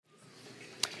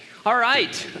All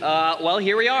right. Well,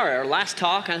 here we are. Our last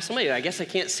talk. Somebody, I guess I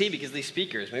can't see because of these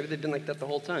speakers. Maybe they've been like that the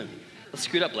whole time. Let's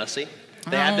scoot up, Leslie.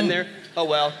 They have been there? Oh,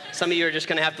 well. Some of you are just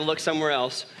going to have to look somewhere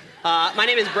else. My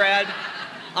name is Brad.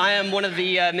 I am one of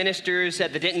the ministers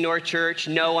at the Denton North Church.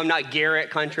 No, I'm not Garrett,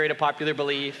 contrary to popular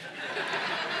belief.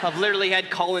 I've literally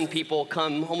had calling people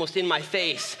come almost in my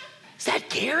face. Is that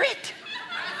Garrett?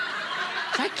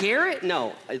 Is that Garrett?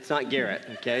 No, it's not Garrett,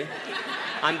 okay?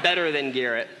 I'm better than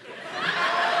Garrett.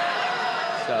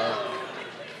 So,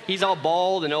 he's all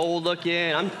bald and old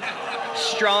looking. I'm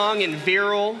strong and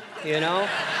virile, you know?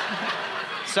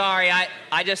 Sorry,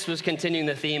 I just was continuing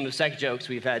the theme of sex jokes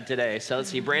we've had today. So let's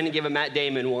see, Brandon gave a Matt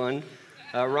Damon one.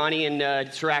 Ronnie and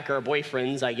Sirac are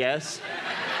boyfriends, I guess.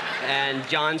 And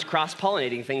John's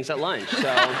cross-pollinating things at lunch. So,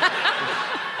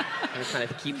 I kind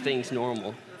of keep things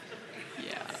normal.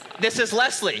 Yeah. This is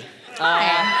Leslie.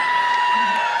 Hi.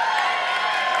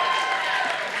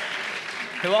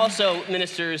 Who also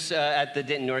ministers at the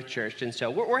Denton North Church. And so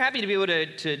we're happy to be able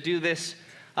to do this.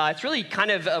 It's really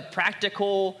kind of a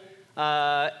practical,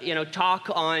 talk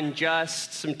on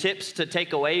just some tips to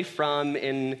take away from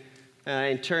in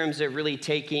terms of really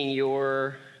taking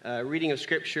your reading of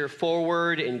Scripture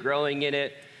forward and growing in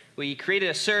it. We created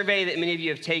a survey that many of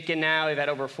you have taken now. We've had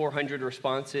over 400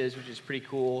 responses, which is pretty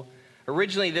cool.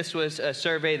 Originally, this was a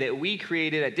survey that we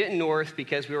created at Denton North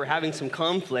because we were having some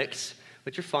conflicts,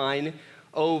 which are fine,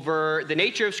 over the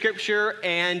nature of Scripture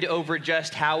and over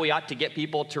just how we ought to get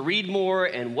people to read more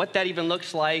and what that even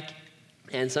looks like.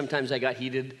 And sometimes I got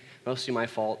heated, mostly my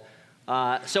fault.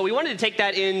 So we wanted to take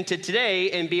that into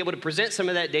today and be able to present some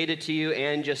of that data to you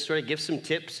and just sort of give some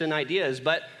tips and ideas.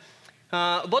 But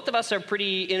both of us are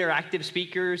pretty interactive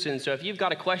speakers, and so if you've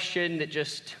got a question that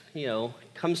just,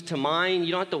 comes to mind,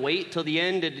 you don't have to wait till the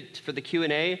end for the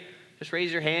Q&A. Just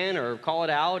raise your hand or call it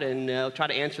out, and we'll try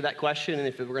to answer that question. And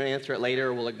if we're going to answer it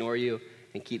later, we'll ignore you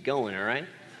and keep going, all right?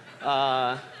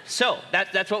 So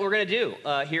that's what we're going to do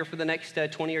here for the next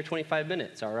 20 or 25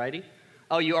 minutes, all righty?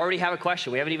 Oh, you already have a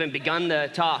question. We haven't even begun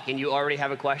the talk, and you already have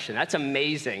a question. That's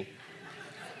amazing.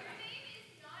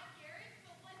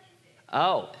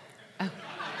 Oh.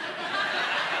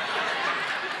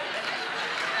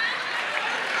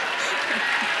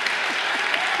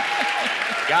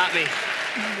 Got me.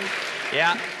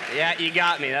 Yeah, you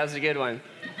got me. That was a good one.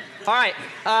 All right,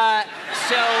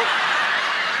 so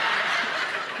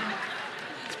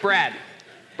it's Brad.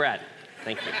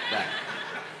 Thank you, Brad.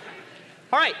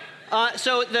 All right,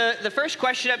 so the first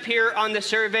question up here on the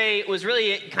survey was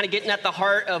really kind of getting at the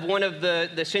heart of one of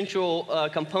the central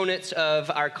components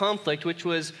of our conflict, which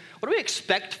was, what do we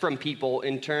expect from people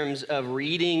in terms of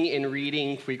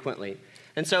reading frequently?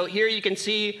 And so here you can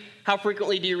see how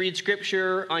frequently do you read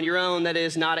Scripture on your own, that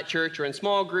is not at church or in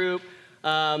small group.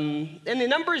 And the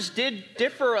numbers did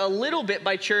differ a little bit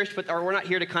by church, but we're not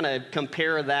here to kind of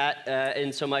compare that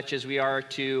in so much as we are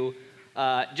to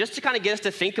just to kind of get us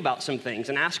to think about some things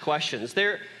and ask questions.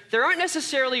 There aren't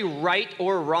necessarily right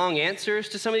or wrong answers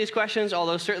to some of these questions,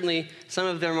 although certainly some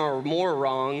of them are more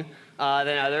wrong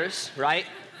than others, right?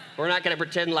 We're not going to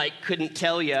pretend like couldn't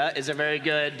tell you is a very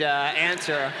good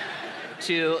answer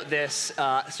to this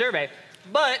survey.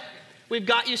 But we've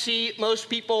got, you see, most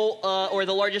people, or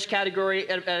the largest category,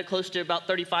 at close to about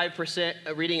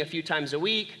 35% reading a few times a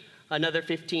week, another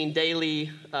 15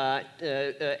 daily,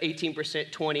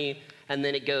 18%, 20, and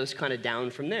then it goes kind of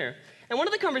down from there. And one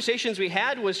of the conversations we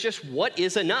had was just what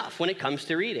is enough when it comes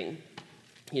to reading?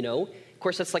 Of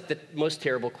course, that's like the most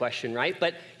terrible question, right?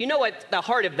 But at the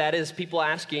heart of that is people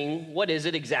asking, what is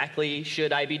it exactly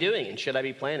should I be doing and should I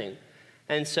be planning?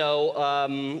 And so,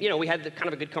 we had kind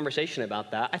of a good conversation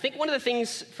about that. I think one of the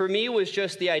things for me was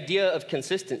just the idea of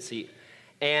consistency.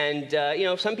 And,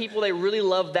 some people, they really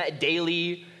love that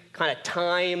daily kind of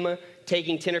time,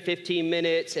 taking 10 or 15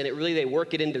 minutes, and they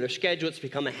work it into their schedule. It's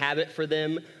become a habit for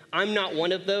them. I'm not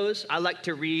one of those. I like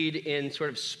to read in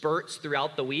sort of spurts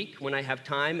throughout the week when I have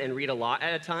time and read a lot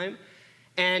at a time.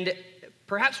 And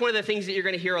perhaps one of the things that you're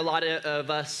going to hear a lot of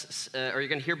us, or you're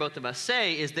going to hear both of us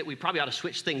say, is that we probably ought to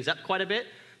switch things up quite a bit.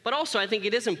 But also, I think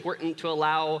it is important to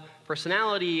allow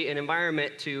personality and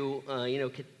environment to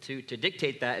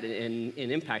dictate that and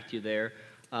impact you there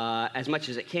as much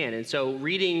as it can. And so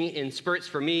reading in spurts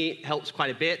for me helps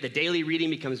quite a bit. The daily reading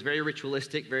becomes very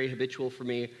ritualistic, very habitual for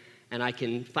me, and I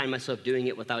can find myself doing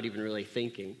it without even really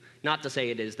thinking. Not to say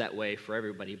it is that way for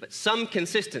everybody, but some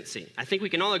consistency. I think we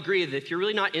can all agree that if you're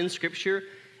really not in Scripture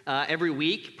every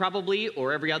week, probably,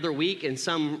 or every other week in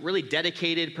some really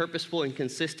dedicated, purposeful, and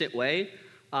consistent way,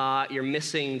 you're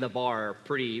missing the bar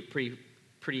pretty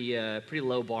pretty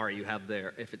low bar you have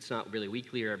there if it's not really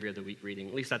weekly or every other week reading.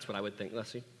 At least that's what I would think.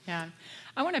 Leslie? Yeah.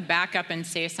 I want to back up and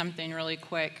say something really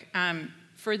quick.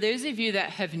 For those of you that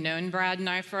have known Brad and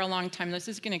I for a long time, this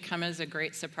is going to come as a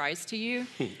great surprise to you.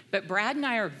 But Brad and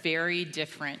I are very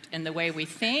different in the way we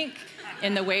think,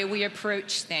 in the way we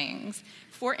approach things.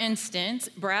 For instance,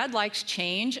 Brad likes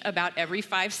change about every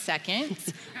 5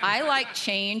 seconds. I like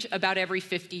change about every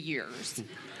 50 years.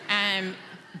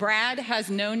 Brad has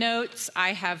no notes,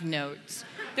 I have notes.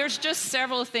 There's just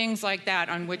several things like that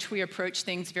on which we approach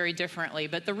things very differently.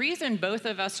 But the reason both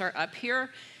of us are up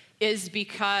here is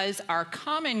because our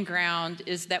common ground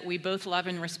is that we both love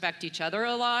and respect each other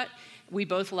a lot, we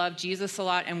both love Jesus a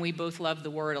lot, and we both love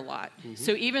the Word a lot. Mm-hmm.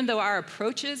 So even though our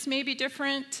approaches may be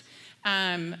different,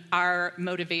 our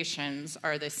motivations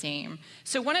are the same.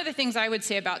 So one of the things I would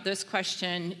say about this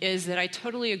question is that I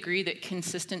totally agree that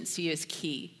consistency is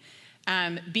key.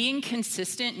 Being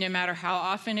consistent, no matter how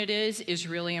often it is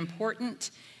really important.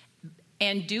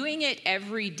 And doing it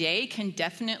every day can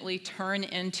definitely turn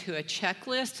into a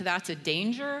checklist. That's a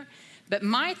danger. But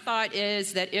my thought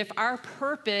is that if our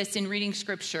purpose in reading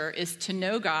Scripture is to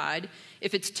know God,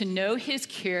 if it's to know His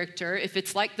character, if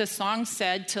it's like the song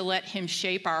said, to let Him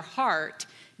shape our heart,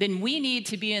 then we need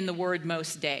to be in the Word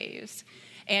most days.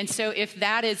 And so if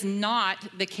that is not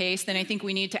the case, then I think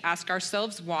we need to ask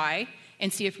ourselves why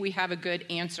and see if we have a good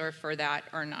answer for that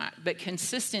or not. But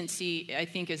consistency, I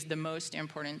think, is the most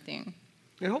important thing.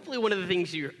 And hopefully one of the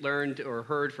things you learned or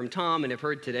heard from Tom and have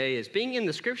heard today is being in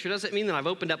the Scripture doesn't mean that I've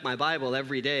opened up my Bible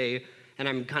every day and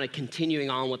I'm kind of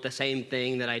continuing on with the same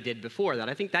thing that I did before that.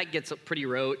 I think that gets pretty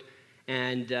rote.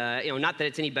 And, not that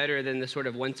it's any better than the sort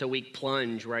of once-a-week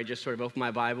plunge where I just sort of open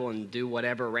my Bible and do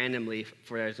whatever randomly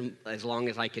for as long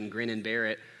as I can grin and bear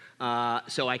it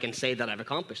so I can say that I've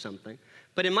accomplished something.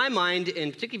 But in my mind,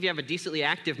 and particularly if you have a decently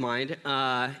active mind,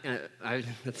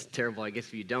 that's terrible, I guess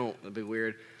if you don't, it'd be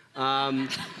weird,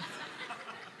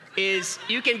 is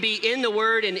you can be in the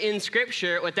Word and in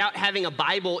Scripture without having a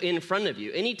Bible in front of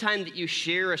you. Anytime that you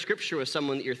share a Scripture with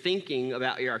someone that you're thinking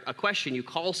about a question, you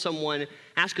call someone,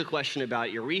 ask a question about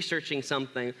it, you're researching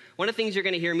something. One of the things you're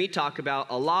going to hear me talk about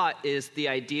a lot is the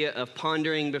idea of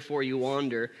pondering before you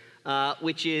wander,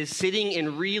 which is sitting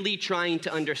and really trying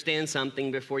to understand something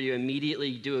before you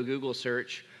immediately do a Google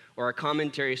search or a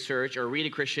commentary search or read a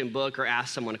Christian book or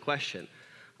ask someone a question.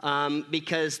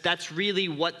 Because that's really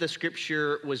what the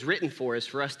Scripture was written for, is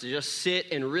for us to just sit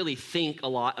and really think a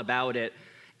lot about it.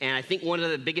 And I think one of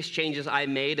the biggest changes I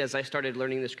made as I started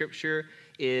learning the Scripture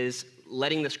is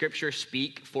letting the Scripture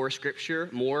speak for Scripture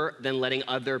more than letting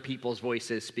other people's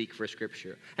voices speak for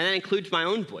Scripture. And that includes my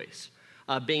own voice,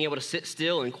 being able to sit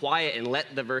still and quiet and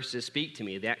let the verses speak to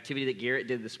me. The activity that Garrett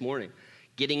did this morning,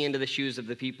 getting into the shoes of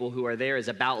the people who are there, is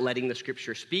about letting the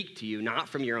Scripture speak to you, not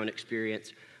from your own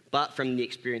experience, but from the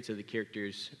experience of the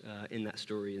characters in that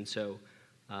story. And so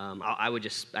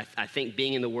I think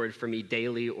being in the Word for me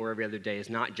daily or every other day is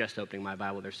not just opening my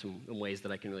Bible. There's some ways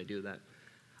that I can really do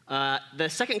that. The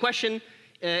second question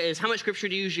is, how much Scripture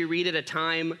do you usually read at a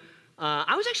time?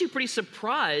 I was actually pretty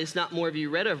surprised not more of you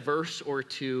read a verse or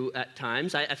two at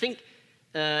times. I think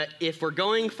if we're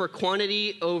going for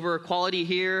quantity over quality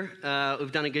here,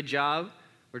 we've done a good job.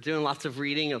 We're doing lots of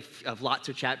reading of lots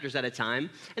of chapters at a time.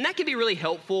 And that can be really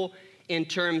helpful in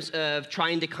terms of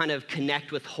trying to kind of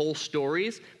connect with whole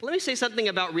stories. But let me say something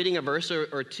about reading a verse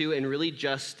or two and really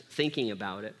just thinking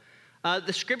about it.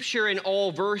 The Scripture in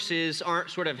all verses aren't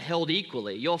sort of held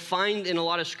equally. You'll find in a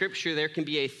lot of Scripture there can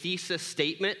be a thesis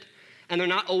statement, and they're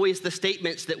not always the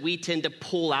statements that we tend to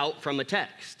pull out from a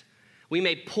text. We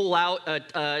may pull out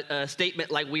a statement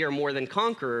like we are more than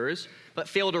conquerors, but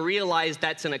fail to realize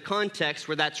that's in a context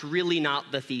where that's really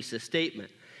not the thesis statement.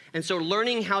 And so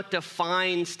learning how to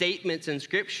find statements in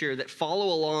Scripture that follow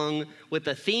along with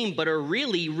a theme, but are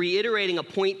really reiterating a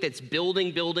point that's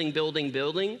building,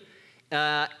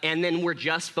 and then we're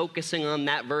just focusing on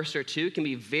that verse or two, can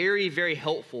be very, very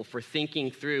helpful for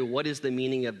thinking through what is the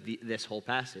meaning of this whole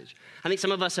passage. I think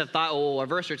some of us have thought, a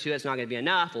verse or two, that's not going to be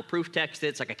enough. We'll proof text it.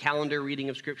 It's like a calendar reading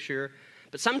of Scripture.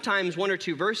 But sometimes one or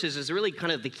two verses is really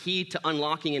kind of the key to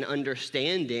unlocking and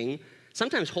understanding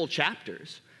sometimes whole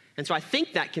chapters. And so I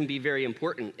think that can be very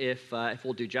important if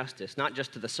we'll do justice, not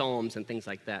just to the Psalms and things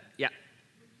like that. Yeah.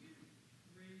 Would you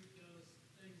read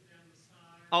those things down the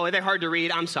side? Oh, are they hard to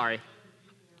read? I'm sorry.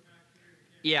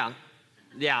 Yeah,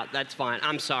 that's fine.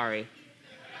 I'm sorry.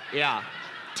 Yeah.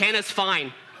 Tana's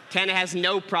fine. Tana has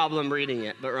no problem reading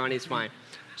it, but Ronnie's fine.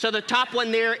 So the top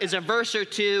one there is a verse or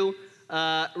two.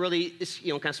 Really,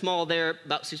 kind of small there,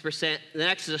 about 6%. The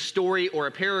next is a story or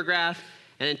a paragraph.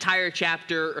 an entire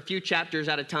chapter, a few chapters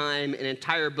at a time, an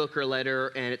entire book or letter,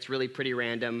 and it's really pretty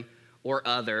random, or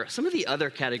other. Some of the other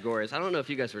categories, I don't know if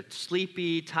you guys are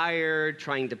sleepy, tired,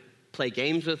 trying to play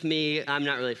games with me. I'm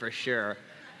not really for sure.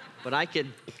 But I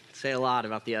could say a lot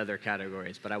about the other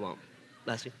categories, but I won't.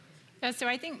 Leslie? Yeah, so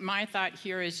I think my thought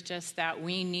here is just that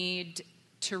we need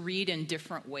to read in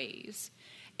different ways.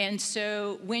 And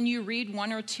so when you read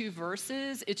one or two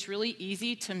verses, it's really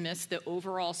easy to miss the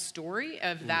overall story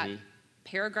of that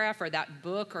paragraph or that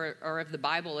book or of the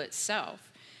Bible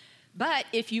itself. But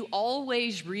if you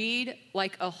always read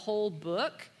like a whole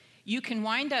book, you can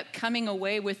wind up coming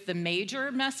away with the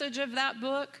major message of that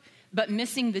book, but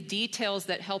missing the details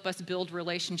that help us build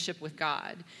relationship with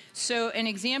God. So an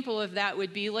example of that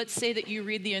would be, let's say that you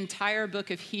read the entire book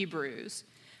of Hebrews,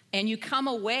 and you come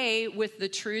away with the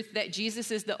truth that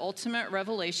Jesus is the ultimate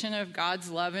revelation of God's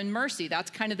love and mercy.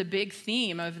 That's kind of the big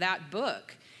theme of that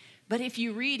book. But if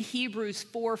you read Hebrews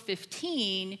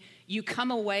 4:15, you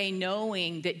come away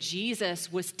knowing that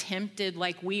Jesus was tempted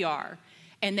like we are,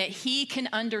 and that he can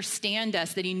understand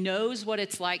us, that he knows what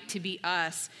it's like to be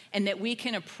us, and that we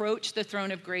can approach the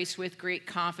throne of grace with great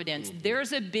confidence.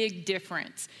 There's a big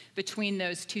difference between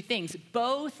those two things.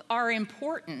 Both are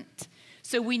important.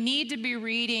 So we need to be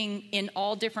reading in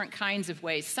all different kinds of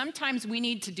ways. Sometimes we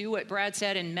need to do what Brad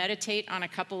said and meditate on a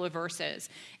couple of verses.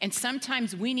 And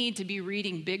sometimes we need to be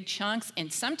reading big chunks,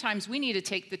 and sometimes we need to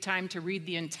take the time to read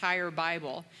the entire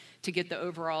Bible to get the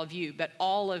overall view. But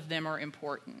all of them are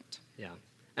important. Yeah.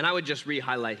 And I would just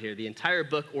re-highlight here, the entire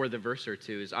book or the verse or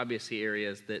two is obviously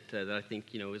areas that I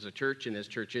think, as a church and as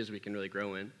churches we can really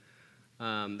grow in.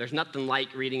 There's nothing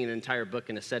like reading an entire book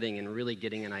in a setting and really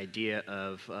getting an idea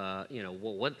of,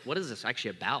 what is this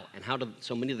actually about? And how do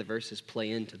so many of the verses play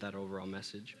into that overall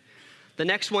message? The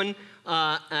next one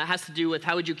has to do with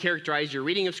how would you characterize your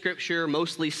reading of Scripture,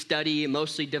 mostly study,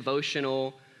 mostly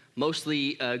devotional,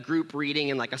 mostly group reading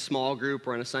in like a small group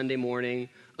or on a Sunday morning,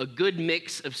 a good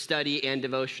mix of study and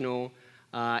devotional.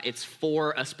 It's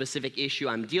for a specific issue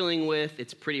I'm dealing with.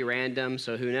 It's pretty random,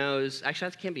 so who knows? Actually,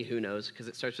 that can't be who knows because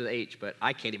it starts with H, but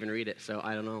I can't even read it, so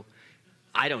I don't know.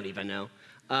 I don't even know.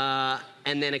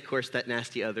 And then, of course, that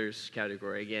nasty others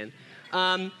category again.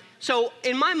 So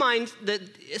in my mind, the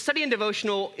study and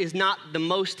devotional is not the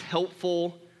most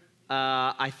helpful.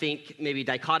 I think maybe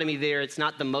dichotomy there. It's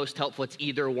not the most helpful. It's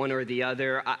either one or the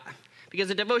other. Because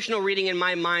a devotional reading in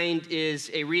my mind is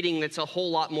a reading that's a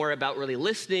whole lot more about really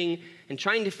listening and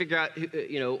trying to figure out,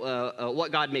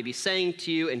 what God may be saying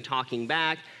to you and talking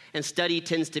back. And study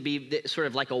tends to be sort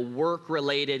of like a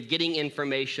work-related, getting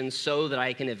information so that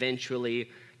I can eventually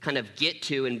kind of get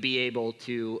to and be able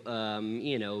to,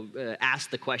 ask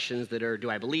the questions that are, do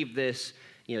I believe this?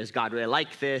 Is God really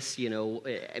like this?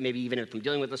 Maybe even if I'm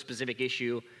dealing with a specific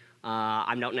issue,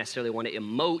 I don't necessarily want to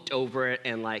emote over it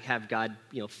and like have God,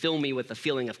 fill me with a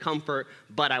feeling of comfort,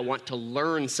 but I want to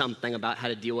learn something about how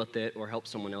to deal with it or help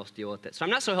someone else deal with it. So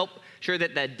I'm not so sure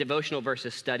that that devotional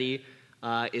versus study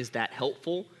is that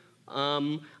helpful.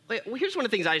 But here's one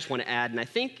of the things I just want to add, and I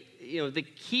think, the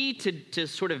key to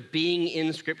sort of being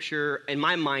in Scripture, in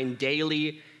my mind,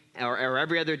 daily or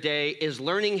every other day, is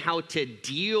learning how to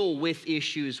deal with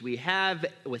issues we have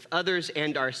with others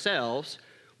and ourselves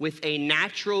with a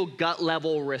natural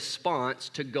gut-level response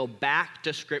to go back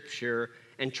to Scripture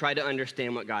and try to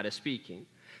understand what God is speaking.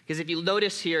 Because if you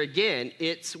notice here again,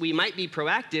 we might be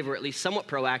proactive, or at least somewhat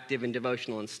proactive in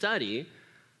devotional and study,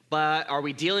 but are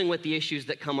we dealing with the issues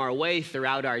that come our way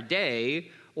throughout our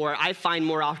day? Or I find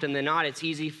more often than not, it's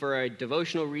easy for a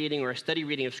devotional reading or a study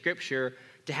reading of Scripture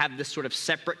to have this sort of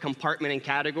separate compartment and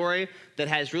category that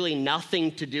has really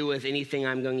nothing to do with anything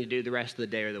I'm going to do the rest of the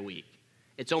day or the week.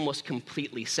 It's almost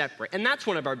completely separate. And that's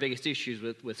one of our biggest issues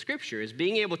with Scripture, is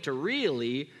being able to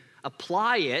really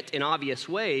apply it in obvious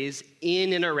ways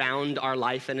in and around our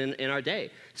life and in our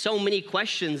day. So many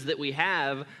questions that we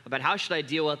have about how should I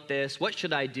deal with this, what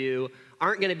should I do,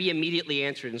 aren't going to be immediately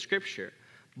answered in Scripture.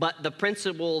 But the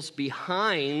principles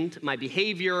behind my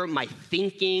behavior, my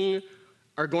thinking,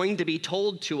 are going to be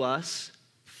told to us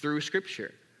through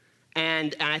Scripture.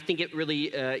 And I think it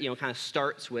really, kind of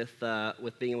starts with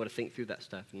being able to think through that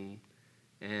stuff and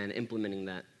implementing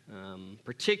that.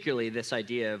 Particularly this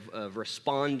idea of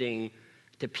responding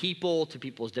to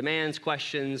people's demands,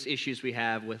 questions, issues we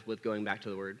have with going back to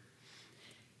the Word.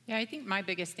 Yeah, I think my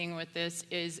biggest thing with this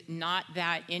is not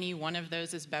that any one of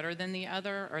those is better than the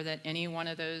other or that any one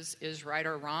of those is right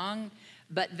or wrong,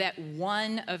 but that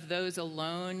one of those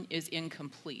alone is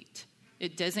incomplete.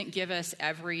 It doesn't give us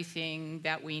everything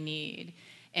that we need.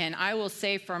 And I will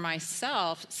say for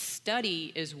myself,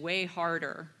 study is way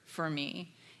harder for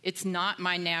me. It's not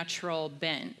my natural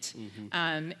bent.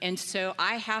 And so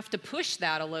I have to push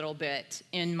that a little bit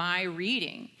in my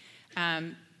reading.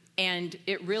 And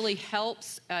it really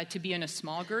helps to be in a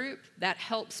small group. That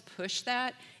helps push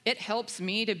that. It helps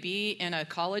me to be in a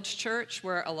college church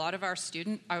where a lot of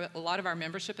our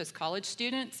membership is college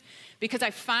students, because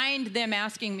I find them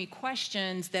asking me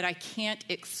questions that I can't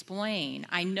explain.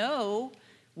 I know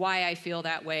why I feel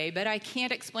that way, but I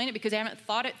can't explain it because I haven't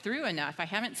thought it through enough. I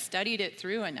haven't studied it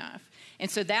through enough. And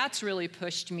so that's really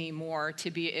pushed me more to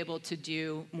be able to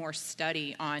do more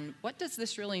study on what does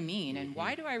this really mean and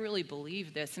why do I really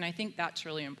believe this? And I think that's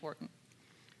really important.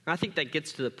 I think that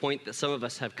gets to the point that some of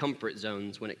us have comfort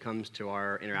zones when it comes to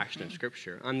our interaction of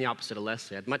Scripture. I'm the opposite of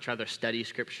Leslie. I'd much rather study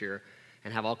Scripture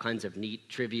and have all kinds of neat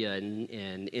trivia and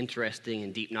interesting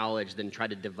and deep knowledge than try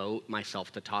to devote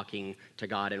myself to talking to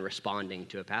God and responding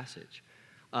to a passage.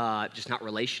 Just not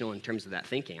relational in terms of that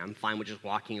thinking. I'm fine with just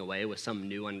walking away with some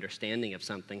new understanding of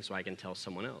something so I can tell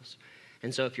someone else.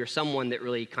 And so if you're someone that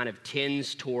really kind of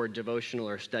tends toward devotional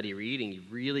or study reading,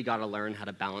 you've really got to learn how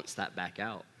to balance that back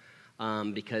out.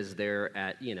 Because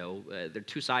they're they're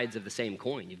two sides of the same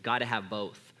coin. You've got to have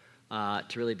both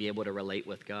to really be able to relate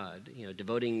with God. You know,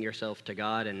 devoting yourself to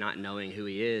God and not knowing who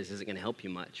He is isn't going to help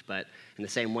you much. But in the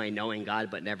same way, knowing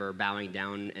God but never bowing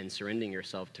down and surrendering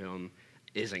yourself to Him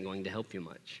isn't going to help you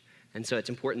much. And so it's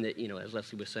important that, as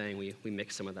Leslie was saying, we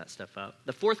mix some of that stuff up.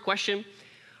 The fourth question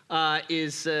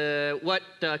is what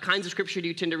kinds of Scripture do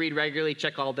you tend to read regularly?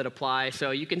 Check all that apply.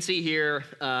 So you can see here,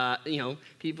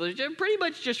 people are pretty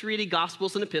much just reading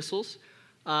Gospels and epistles.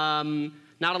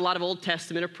 Not a lot of Old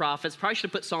Testament or prophets. Probably should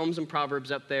have put Psalms and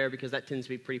Proverbs up there because that tends to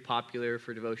be pretty popular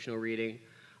for devotional reading.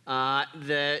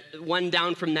 The one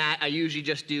down from that, I usually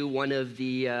just do one of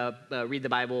the read the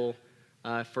Bible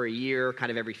for a year,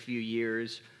 kind of every few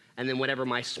years, and then whatever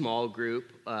my small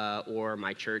group or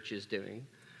my church is doing.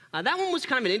 That one was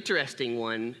kind of an interesting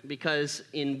one because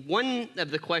in one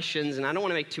of the questions, and I don't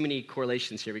want to make too many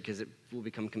correlations here because it will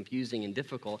become confusing and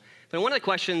difficult, but in one of the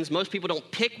questions, most people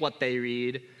don't pick what they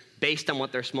read based on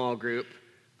what their small group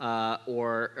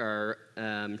or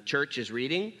church is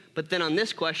reading. But then on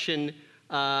this question,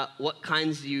 what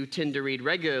kinds do you tend to read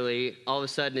regularly, all of a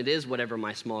sudden it is whatever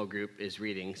my small group is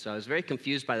reading. So I was very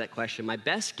confused by that question. My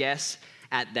best guess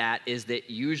at that is that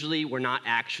usually we're not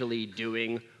actually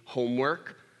doing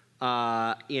homework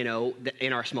in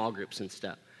our small groups and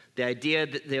stuff. The idea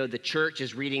that the church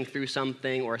is reading through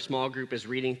something or a small group is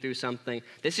reading through something,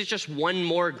 this is just one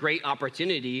more great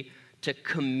opportunity to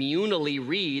communally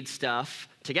read stuff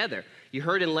together. You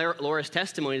heard in Laura's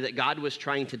testimony that God was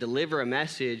trying to deliver a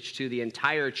message to the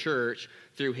entire church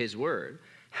through His Word.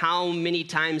 How many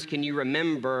times can you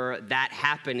remember that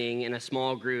happening in a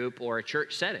small group or a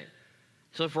church setting?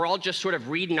 So if we're all just sort of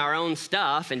reading our own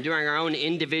stuff and doing our own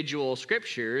individual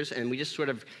scriptures and we just sort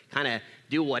of kind of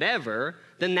do whatever,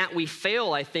 then that we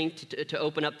fail, I think, to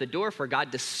open up the door for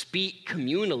God to speak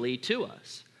communally to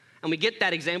us. And we get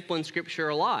that example in Scripture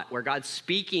a lot, where God's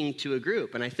speaking to a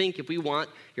group. And I think if we want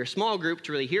your small group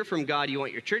to really hear from God, you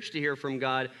want your church to hear from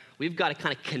God, we've got to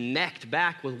kind of connect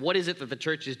back with what is it that the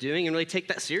church is doing and really take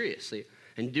that seriously.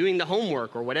 And doing the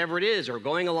homework or whatever it is, or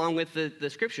going along with the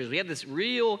Scriptures. We have this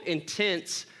real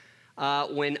intense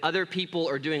when other people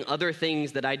are doing other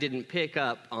things that I didn't pick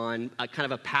up on, a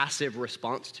kind of a passive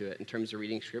response to it in terms of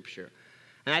reading Scripture.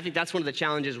 And I think that's one of the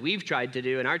challenges we've tried to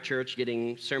do in our church,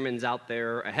 getting sermons out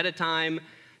there ahead of time,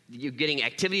 getting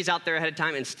activities out there ahead of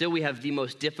time, and still we have the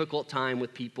most difficult time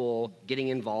with people getting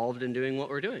involved in doing what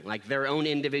we're doing. Like their own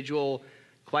individual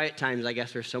quiet times, I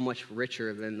guess, are so much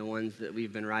richer than the ones that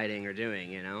we've been writing or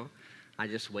doing, I'm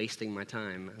just wasting my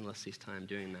time, unless he's time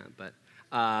doing that.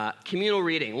 But communal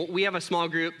reading. We have a small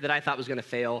group that I thought was going to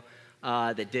fail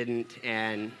that didn't,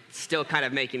 and still kind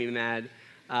of making me mad.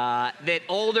 That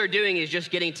all they're doing is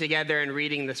just getting together and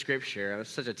reading the Scripture. It was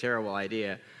such a terrible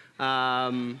idea.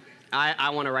 I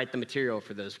want to write the material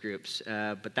for those groups,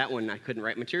 but that one I couldn't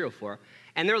write material for.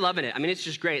 And they're loving it. I mean, it's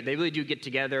just great. They really do get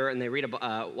together and they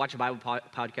watch a Bible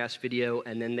podcast video,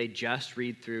 and then they just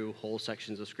read through whole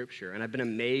sections of Scripture. And I've been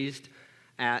amazed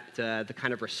at the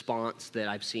kind of response that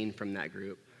I've seen from that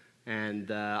group. And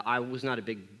I was not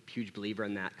a huge believer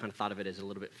in that. Kind of thought of it as a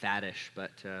little bit faddish,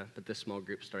 but this small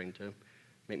group's starting to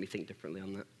make me think differently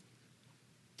on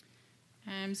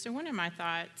that. So one of my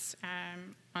thoughts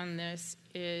on this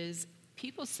is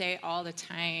people say all the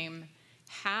time,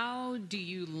 how do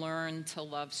you learn to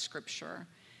love Scripture?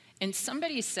 And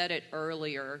somebody said it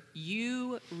earlier,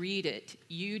 you read it,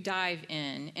 you dive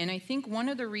in. And I think one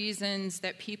of the reasons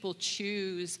that people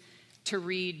choose to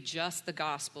read just the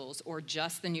Gospels or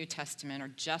just the New Testament or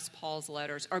just Paul's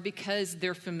letters are because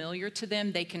they're familiar to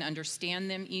them. They can understand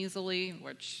them easily,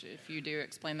 which if you do,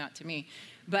 explain that to me.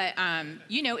 But,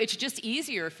 it's just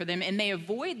easier for them, and they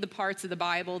avoid the parts of the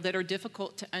Bible that are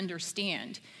difficult to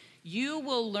understand. You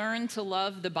will learn to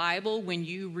love the Bible when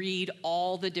you read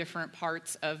all the different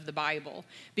parts of the Bible,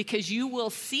 because you will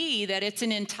see that it's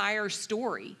an entire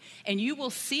story, and you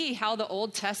will see how the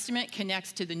Old Testament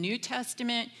connects to the New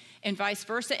Testament and vice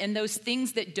versa, and those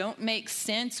things that don't make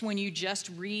sense when you just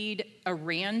read a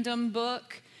random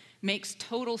book makes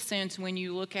total sense when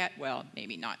you look at, well,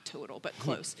 maybe not total, but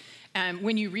close.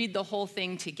 When you read the whole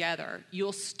thing together,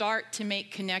 you'll start to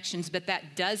make connections, but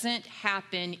that doesn't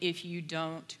happen if you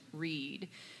don't read.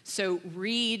 So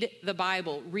read the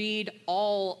Bible, read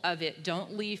all of it.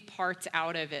 Don't leave parts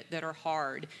out of it that are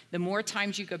hard. The more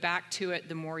times you go back to it,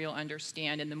 the more you'll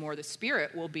understand, and the more the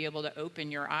Spirit will be able to open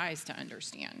your eyes to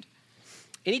understand.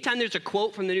 Anytime there's a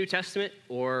quote from the New Testament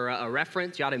or a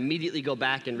reference, you ought to immediately go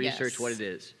back and research what it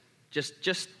is.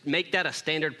 Just make that a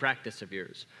standard practice of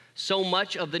yours. So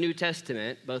much of the New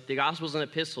Testament, both the Gospels and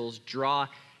epistles, draw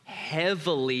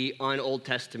heavily on Old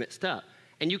Testament stuff.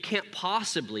 And you can't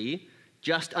possibly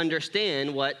just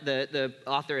understand what the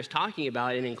author is talking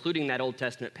about and including that Old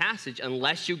Testament passage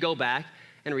unless you go back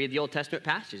and read the Old Testament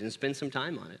passage and spend some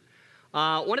time on it.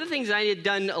 One of the things I had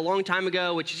done a long time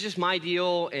ago, which is just my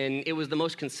deal, and it was the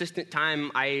most consistent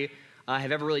time I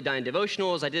have ever really done in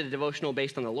devotionals, I did a devotional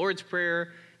based on the Lord's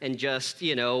Prayer, and just,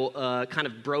 kind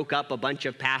of broke up a bunch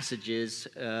of passages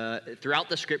throughout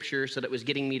the Scripture so that it was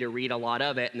getting me to read a lot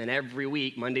of it. And then every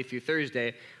week, Monday through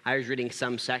Thursday, I was reading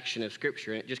some section of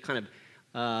Scripture. And it just kind of,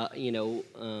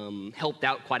 helped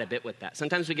out quite a bit with that.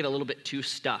 Sometimes we get a little bit too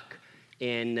stuck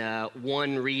in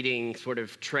one reading sort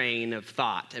of train of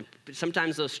thought. And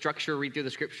sometimes those read through the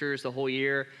Scriptures the whole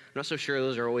year. I'm not so sure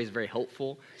those are always very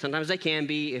helpful. Sometimes they can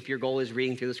be if your goal is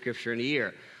reading through the Scripture in a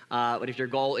year. But if your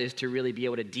goal is to really be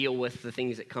able to deal with the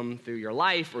things that come through your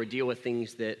life or deal with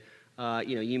things that,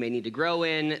 you may need to grow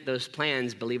in, those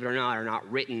plans, believe it or not, are not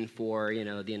written for,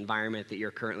 the environment that you're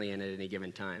currently in at any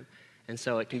given time. And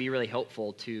so it can be really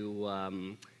helpful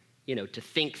to, to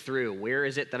think through where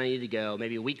is it that I need to go,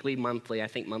 maybe weekly, monthly. I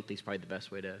think monthly is probably the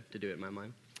best way to do it in my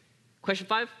mind. Question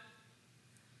 5.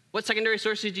 What secondary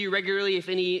sources do you regularly, if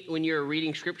any, when you're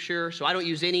reading Scripture? So I don't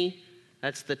use any.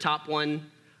 That's the top one.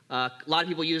 A lot of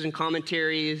people using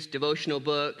commentaries, devotional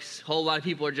books. A whole lot of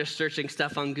people are just searching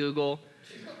stuff on Google.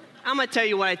 I'm going to tell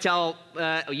you what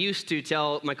I used to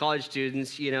tell my college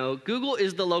students. Google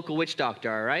is the local witch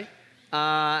doctor, all right?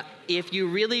 If you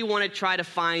really want to try to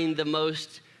find the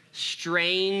most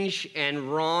strange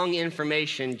and wrong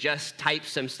information, just type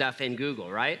some stuff in Google,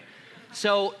 right?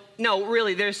 So, no,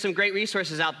 really, there's some great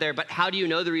resources out there, but how do you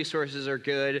know the resources are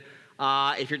good?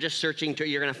 If you're just searching,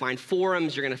 you're going to find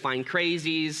forums, you're going to find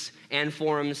crazies and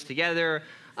forums together.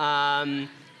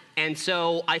 And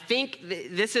so I think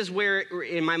this is where,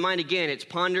 in my mind, again, it's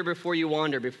ponder before you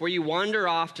wander. Before you wander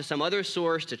off to some other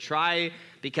source to try,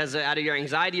 because out of your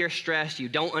anxiety or stress, you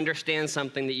don't understand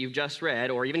something that you've just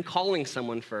read, or even calling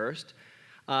someone first.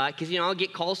 Because, I'll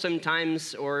get calls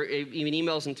sometimes, or even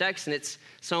emails and texts, and it's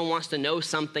someone wants to know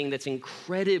something that's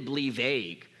incredibly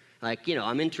vague. Like,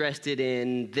 I'm interested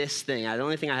in this thing. The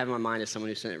only thing I have in my mind is someone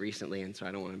who sent it recently, and so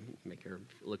I don't want to make her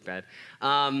look bad.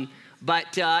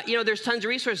 But there's tons of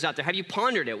resources out there. Have you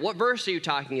pondered it? What verse are you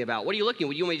talking about? What are you looking at?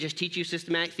 Would you want me to just teach you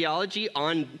systematic theology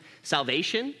on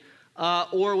salvation?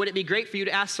 Or would it be great for you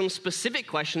to ask some specific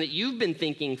question that you've been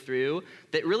thinking through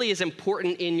that really is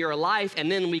important in your life,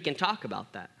 and then we can talk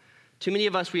about that? Too many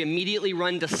of us, we immediately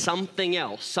run to something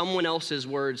else, someone else's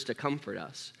words to comfort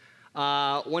us.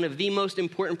 One of the most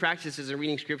important practices in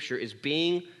reading Scripture is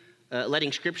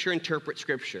letting Scripture interpret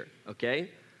Scripture, okay?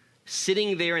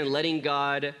 Sitting there and letting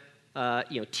God,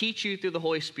 teach you through the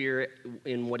Holy Spirit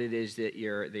in what it is that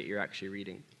you're actually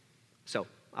reading. So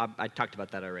I talked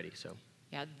about that already, so.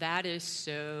 Yeah, that is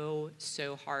so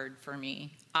hard for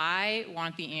me. I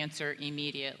want the answer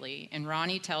immediately, and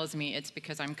Ronnie tells me it's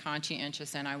because I'm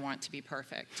conscientious and I want to be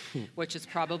perfect, which is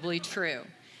probably true.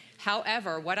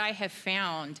 However, what I have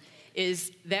found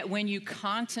is that when you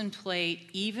contemplate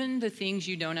even the things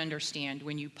you don't understand,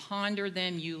 when you ponder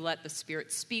them, you let the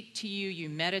Spirit speak to you, you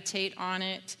meditate on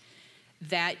it,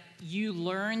 that you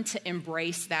learn to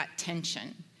embrace that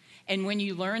tension. And when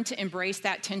you learn to embrace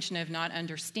that tension of not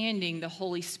understanding, the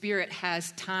Holy Spirit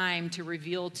has time to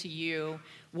reveal to you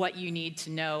what you need to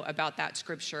know about that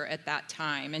scripture at that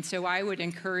time. And so I would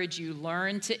encourage you,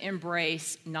 learn to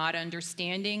embrace not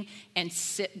understanding and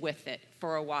sit with it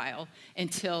for a while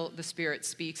until the Spirit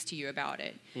speaks to you about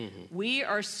it. Mm-hmm. We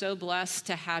are so blessed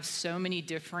to have so many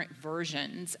different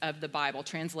versions of the Bible,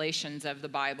 translations of the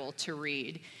Bible to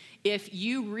read. If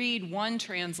you read one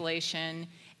translation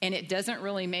and it doesn't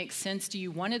really make sense to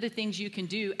you, one of the things you can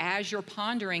do as you're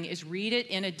pondering is read it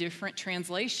in a different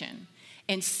translation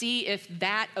and see if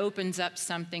that opens up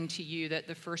something to you that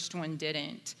the first one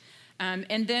didn't.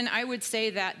 And then I would say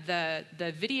that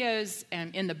the videos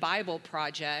in the Bible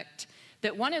Project,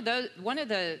 that one of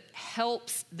the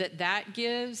helps that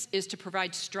gives is to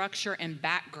provide structure and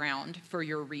background for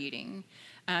your reading.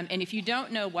 And if you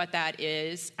don't know what that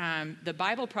is, the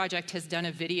Bible Project has done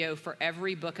a video for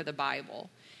every book of the Bible.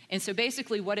 And so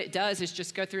basically what it does is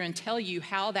just go through and tell you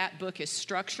how that book is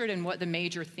structured and what the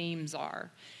major themes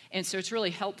are. And so it's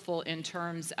really helpful in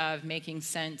terms of making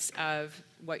sense of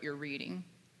what you're reading.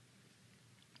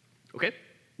 Okay,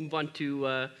 move on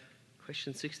to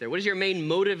question 6 there. What is your main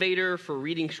motivator for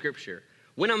reading Scripture?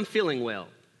 When I'm feeling well,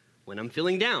 when I'm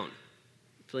feeling down.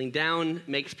 Feeling down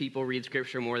makes people read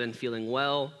Scripture more than feeling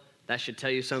well. That should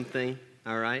tell you something,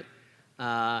 all right?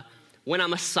 When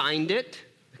I'm assigned it,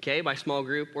 okay, by small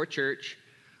group or church.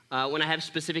 When I have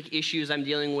specific issues I'm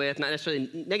dealing with, not necessarily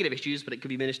negative issues, but it could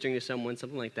be ministering to someone,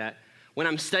 something like that. When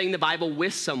I'm studying the Bible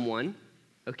with someone,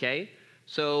 okay?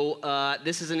 So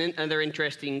this is another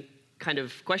interesting kind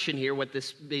of question here. What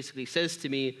this basically says to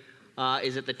me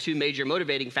is that the two major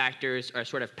motivating factors are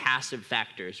sort of passive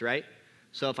factors, right?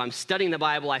 So if I'm studying the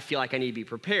Bible, I feel like I need to be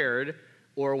prepared,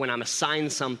 or when I'm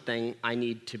assigned something, I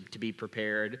need to be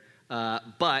prepared.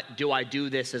 But do I do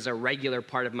this as a regular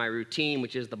part of my routine,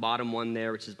 which is the bottom one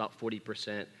there, which is about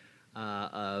 40%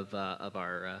 of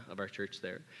our church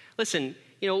there. Listen,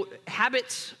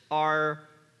 habits are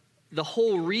the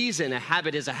whole reason a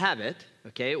habit is a habit,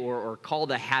 okay, or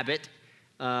called a habit,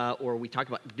 or we talk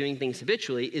about doing things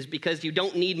habitually, is because you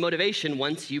don't need motivation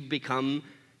once you become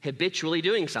habitually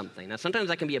doing something. Now, sometimes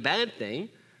that can be a bad thing,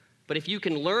 but if you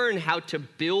can learn how to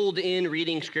build in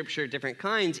reading Scripture, different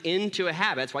kinds, into a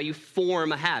habit, that's why you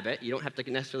form a habit. You don't have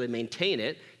to necessarily maintain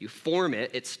it. You form it,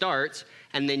 it starts,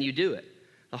 and then you do it.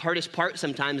 The hardest part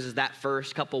sometimes is that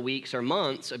first couple weeks or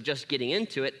months of just getting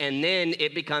into it, and then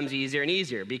it becomes easier and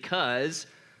easier because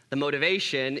the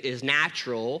motivation is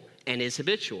natural and is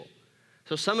habitual.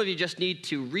 So some of you just need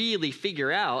to really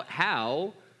figure out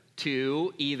how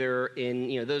to either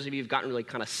those of you who've gotten really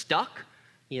kind of stuck,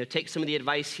 take some of the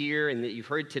advice here and that you've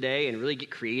heard today and really get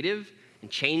creative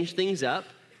and change things up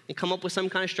and come up with some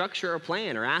kind of structure or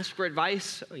plan or ask for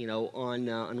advice,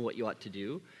 on what you ought to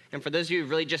do. And for those of you who've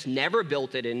really just never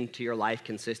built it into your life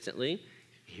consistently,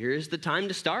 here's the time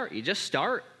to start. You just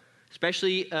start,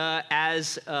 especially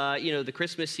as the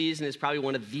Christmas season is probably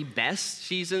one of the best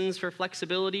seasons for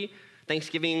flexibility,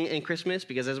 Thanksgiving and Christmas,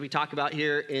 because as we talk about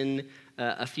here in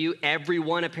a few,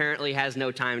 everyone apparently has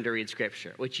no time to read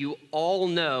Scripture, which you all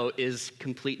know is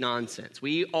complete nonsense.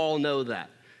 We all know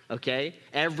that, okay?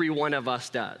 Every one of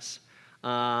us does.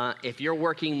 If you're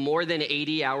working more than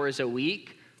 80 hours a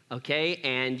week, okay,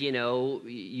 and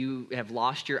you have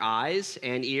lost your eyes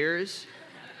and ears,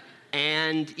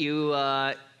 and you,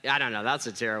 I don't know, that's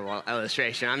a terrible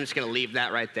illustration. I'm just going to leave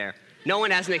that right there. No one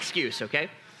has an excuse, okay?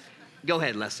 Go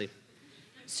ahead, Leslie.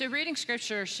 So reading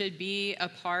Scripture should be a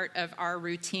part of our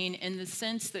routine in the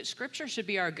sense that Scripture should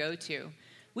be our go-to.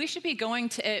 We should be going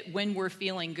to it when we're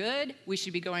feeling good. We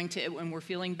should be going to it when we're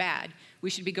feeling bad. We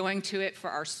should be going to it for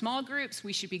our small groups.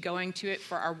 We should be going to it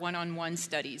for our one-on-one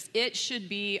studies. It should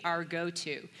be our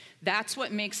go-to. That's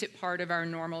what makes it part of our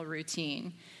normal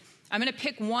routine. I'm going to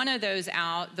pick one of those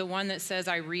out, the one that says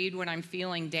I read when I'm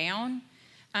feeling down.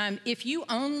 If you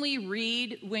only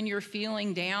read when you're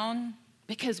feeling down,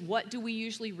 because what do we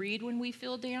usually read when we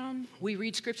feel down? We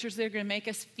read scriptures that are going to make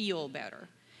us feel better.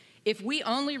 If we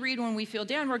only read when we feel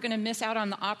down, we're going to miss out on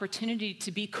the opportunity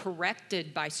to be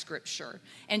corrected by Scripture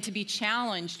and to be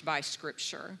challenged by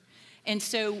Scripture. And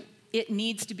so it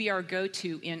needs to be our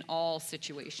go-to in all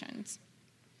situations.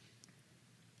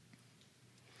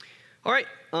 All right,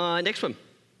 next one.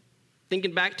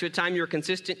 Thinking back to a time you were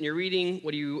consistent in your reading,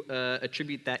 what do you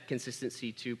attribute that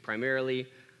consistency to primarily?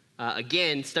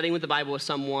 Again, studying with the Bible with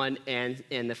someone, and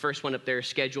the first one up there,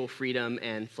 schedule freedom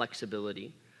and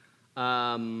flexibility.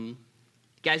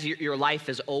 Guys, your life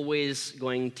is always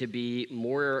going to be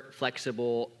more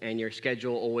flexible and your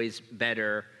schedule always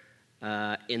better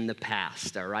in the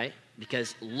past, all right?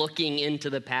 Because looking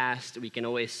into the past, we can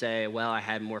always say, well, I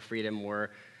had more freedom,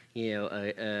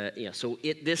 so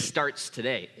this starts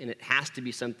today, and it has to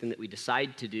be something that we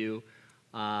decide to do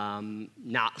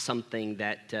not something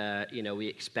that we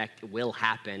expect will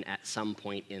happen at some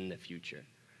point in the future.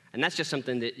 And that's just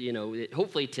something that, that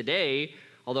hopefully today,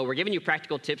 although we're giving you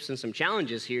practical tips and some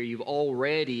challenges here, you've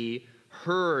already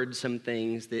heard some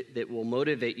things that will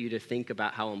motivate you to think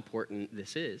about how important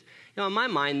this is. In my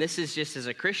mind, this is just as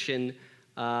a Christian,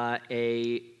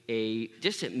 it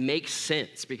makes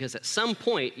sense, because at some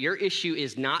point your issue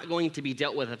is not going to be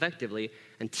dealt with effectively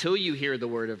until you hear the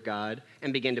word of God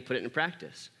and begin to put it into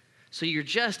practice. So you're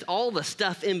just all the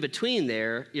stuff in between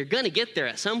there, you're going to get there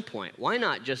at some point. Why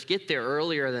not just get there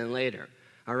earlier than later?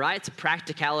 All right? It's a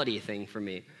practicality thing for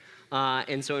me.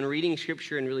 And so in reading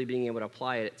Scripture and really being able to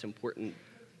apply it, it's important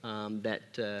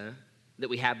that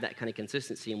we have that kind of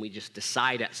consistency and we just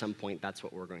decide at some point that's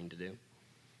what we're going to do.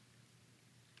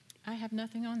 I have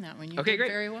nothing on that one. You Okay, did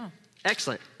great. very well.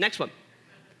 Excellent. Next one.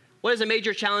 What is a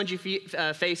major challenge you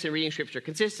face in reading Scripture?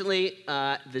 Consistently,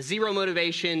 the zero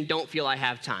motivation, don't feel I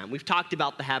have time. We've talked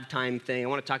about the have time thing. I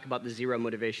want to talk about the zero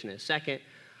motivation in a second.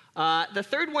 The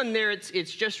third one there,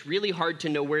 it's just really hard to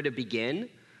know where to begin.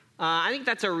 I think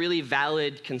that's a really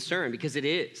valid concern, because it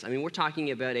is. I mean, we're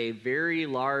talking about a very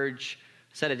large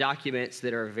set of documents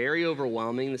that are very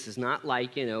overwhelming. This is not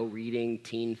like, reading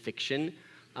teen fiction.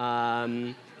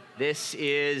 This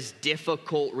is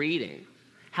difficult reading.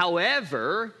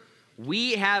 However,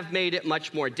 we have made it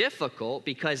much more difficult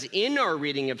because in our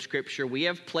reading of Scripture, we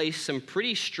have placed some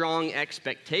pretty strong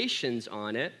expectations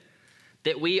on it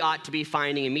that we ought to be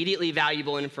finding immediately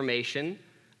valuable information,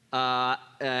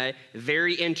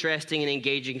 very interesting and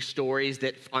engaging stories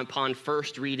that upon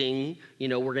first reading,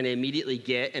 we're going to immediately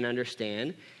get and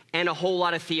understand, and a whole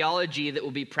lot of theology that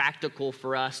will be practical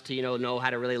for us to, know how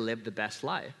to really live the best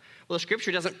life. Well, the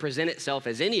Scripture doesn't present itself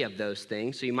as any of those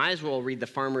things, so you might as well read the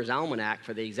Farmer's Almanac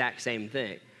for the exact same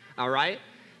thing, all right?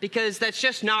 Because that's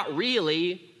just not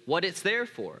really what it's there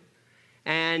for.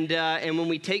 And when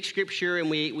we take Scripture and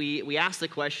we ask the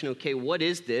question, okay, what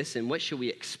is this and what should we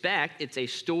expect? It's a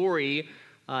story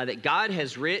that God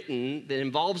has written that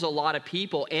involves a lot of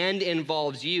people and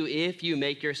involves you if you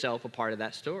make yourself a part of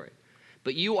that story.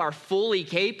 But you are fully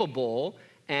capable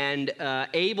and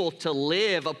able to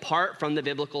live apart from the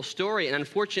biblical story. And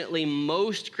unfortunately,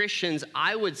 most Christians,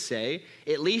 I would say,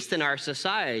 at least in our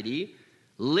society,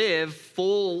 live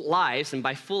full lives, and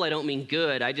by full I don't mean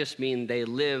good, I just mean they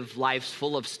live lives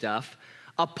full of stuff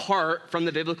apart from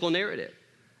the biblical narrative.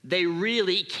 They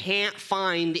really can't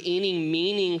find any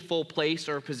meaningful place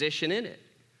or position in it.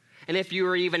 And if you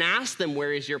were even asked them,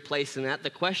 where is your place in that, the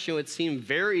question would seem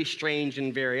very strange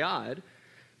and very odd,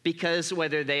 because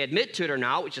whether they admit to it or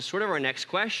not, which is sort of our next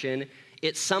question,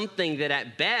 it's something that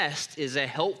at best is a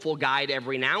helpful guide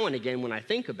every now and again when I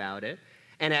think about it,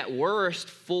 and at worst,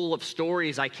 full of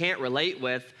stories I can't relate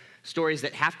with, stories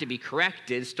that have to be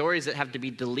corrected, stories that have to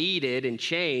be deleted and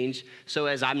changed so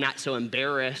as I'm not so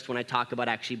embarrassed when I talk about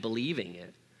actually believing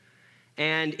it.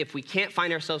 And if we can't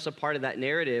find ourselves a part of that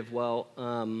narrative, well,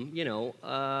 we're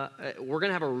going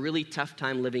to have a really tough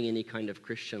time living any kind of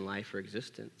Christian life or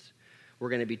existence. We're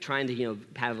going to be trying to,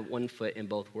 have one foot in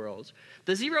both worlds.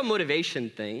 The zero motivation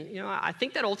thing, I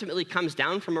think that ultimately comes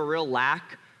down from a real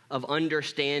lack of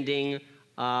understanding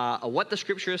what the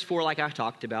Scripture is for, like I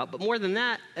talked about, but more than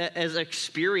that, as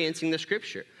experiencing the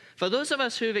Scripture. For those of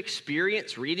us who have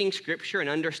experienced reading Scripture and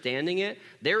understanding it,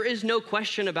 there is no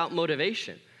question about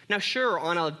motivation. Now, sure,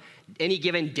 on any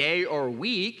given day or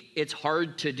week, it's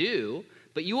hard to do,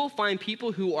 but you will find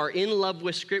people who are in love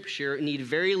with Scripture need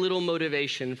very little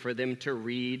motivation for them to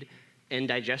read and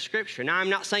digest Scripture. Now, I'm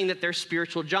not saying that they're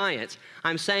spiritual giants.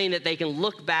 I'm saying that they can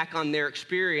look back on their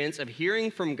experience of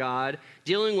hearing from God,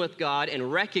 dealing with God, and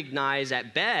recognize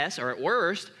at best or at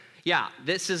worst,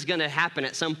 this is going to happen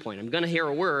at some point. I'm going to hear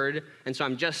a word, and so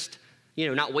I'm just,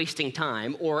 not wasting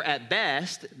time. Or at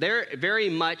best, they're very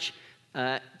much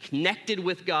connected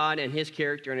with God and His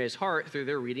character and His heart through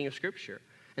their reading of Scripture.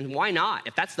 And why not?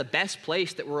 If that's the best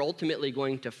place that we're ultimately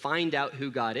going to find out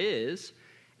who God is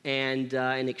and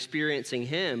experiencing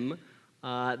Him,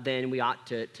 then we ought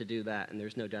to do that, and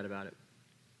there's no doubt about it.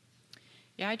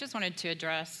 Yeah, I just wanted to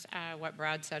address what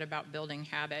Brad said about building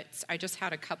habits. I just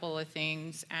had a couple of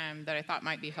things that I thought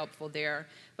might be helpful there.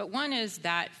 But one is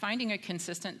that finding a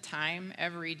consistent time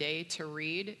every day to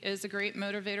read is a great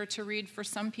motivator to read for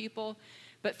some people.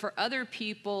 But for other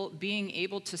people, being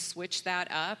able to switch that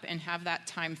up and have that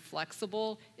time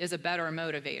flexible is a better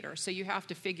motivator. So you have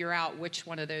to figure out which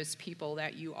one of those people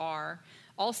that you are.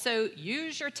 Also,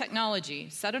 use your technology.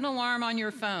 Set an alarm on your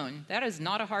phone. That is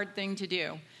not a hard thing to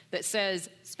do. That says,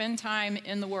 spend time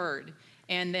in the Word.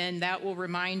 And then that will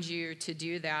remind you to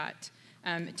do that,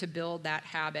 to build that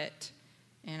habit.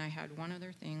 And I had one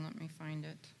other thing. Let me find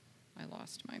it. I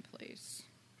lost my place.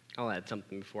 I'll add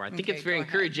something before. I think Okay, it's very go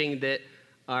ahead. encouraging that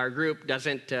our group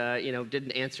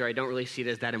didn't answer. I don't really see it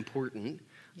as that important.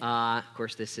 Of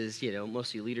course, this is,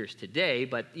 mostly leaders today,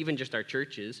 but even just our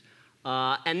churches.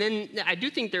 And then I do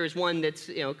think there is one that's,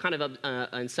 kind of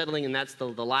unsettling, and that's the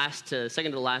last,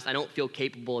 second to the last, I don't feel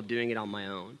capable of doing it on my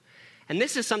own. And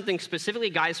this is something specifically,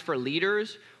 guys, for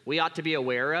leaders, we ought to be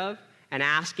aware of, and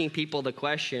asking people the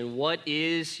question, what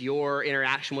is your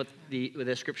interaction with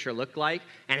the scripture look like,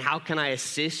 and how can I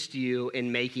assist you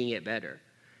in making it better?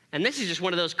 And this is just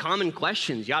one of those common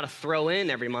questions you ought to throw in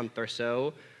every month or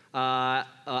so,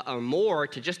 or more,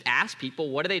 to just ask people,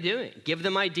 what are they doing? Give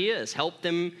them ideas, help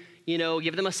them,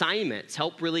 give them assignments,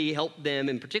 help them,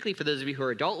 and particularly for those of you who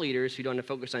are adult leaders who don't want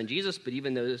to focus on Jesus, but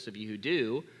even those of you who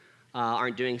do,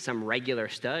 aren't doing some regular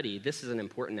study, this is an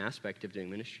important aspect of doing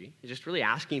ministry. It's just really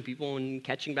asking people and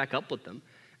catching back up with them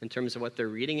in terms of what they're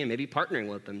reading and maybe partnering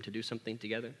with them to do something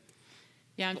together.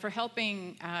 Yeah, and for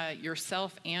helping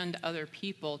yourself and other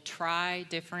people try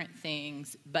different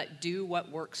things, but do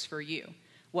what works for you.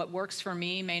 What works for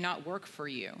me may not work for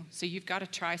you. So you've got to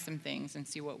try some things and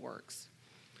see what works.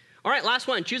 All right, last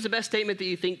one. Choose the best statement that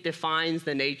you think defines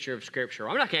the nature of Scripture.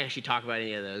 I'm not going to actually talk about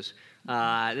any of those.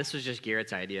 This was just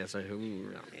Garrett's idea, so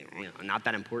not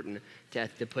that important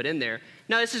to put in there.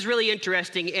 Now, this is really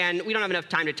interesting, and we don't have enough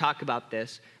time to talk about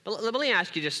this, but let me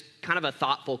ask you just kind of a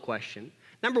thoughtful question.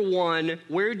 Number one,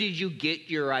 where did you get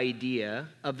your idea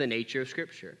of the nature of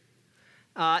Scripture?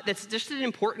 That's just an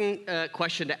important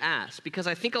question to ask, because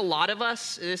I think a lot of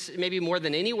us, this maybe more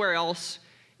than anywhere else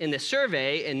in the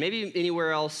survey, and maybe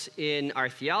anywhere else in our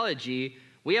theology,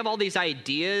 we have all these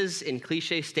ideas and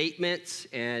cliche statements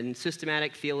and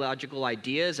systematic theological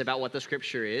ideas about what the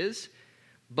Scripture is,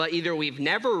 but either we've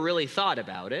never really thought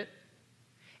about it,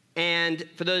 and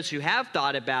for those who have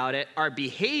thought about it, our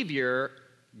behavior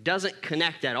doesn't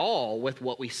connect at all with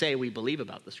what we say we believe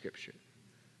about the Scripture.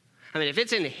 I mean, if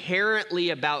it's inherently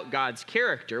about God's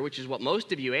character, which is what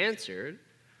most of you answered,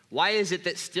 why is it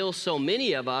that still so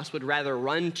many of us would rather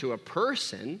run to a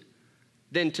person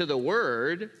than to the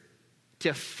Word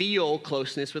to feel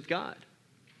closeness with God?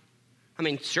 I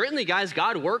mean, certainly, guys,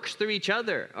 God works through each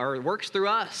other, or works through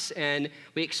us, and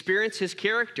we experience His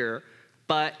character,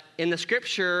 but in the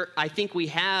Scripture, I think we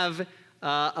have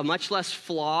a much less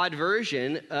flawed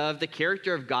version of the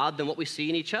character of God than what we see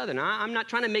in each other. Now, I'm not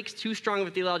trying to make too strong of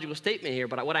a theological statement here,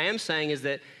 but what I am saying is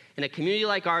that in a community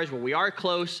like ours where we are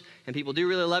close and people do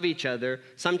really love each other,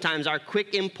 sometimes our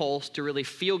quick impulse to really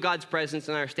feel God's presence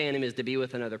and understand Him is to be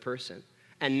with another person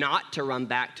and not to run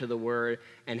back to the Word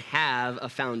and have a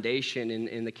foundation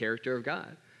in the character of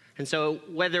God. And so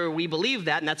whether we believe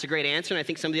that, and that's a great answer, and I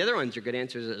think some of the other ones are good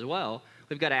answers as well,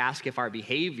 we've got to ask if our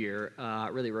behavior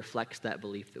really reflects that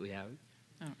belief that we have.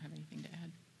 I don't have anything to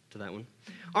add to that one.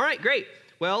 All right, great.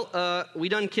 Well, we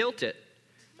done killed it.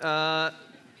 Does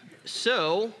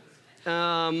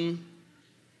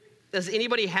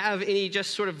anybody have any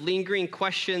just sort of lingering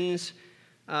questions,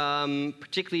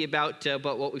 particularly about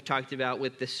what we've talked about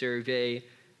with the survey,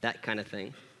 that kind of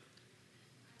thing?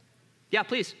 Yeah,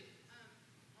 please.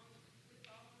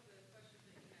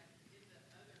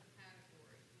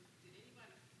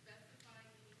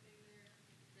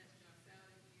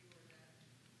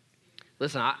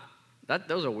 Listen,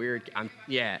 those are weird.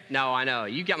 No, I know.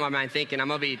 You got my mind thinking.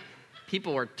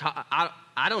 People were,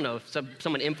 I don't know if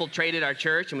someone infiltrated our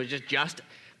church and was just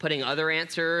putting other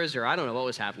answers, or I don't know what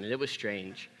was happening. It was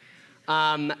strange.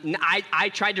 I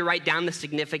tried to write down the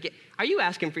significant. Are you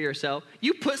asking for yourself?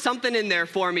 You put something in there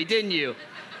for me, didn't you?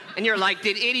 And you're like,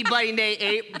 did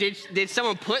anybody did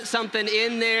someone put something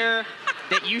in there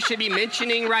that you should be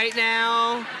mentioning right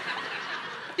now?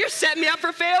 You're setting me up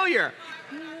for failure.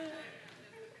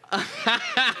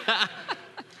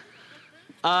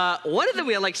 One of them,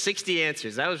 we had like 60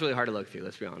 answers. That was really hard to look through,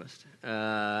 let's be honest.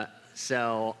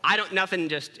 So nothing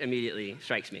just immediately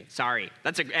strikes me. Sorry.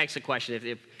 That's an excellent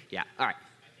question. Yeah, all right. I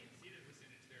can't see the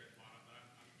percentage there at the bottom, but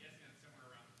I'm guessing that's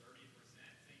somewhere around 30%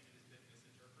 saying that it's been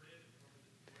misinterpreted.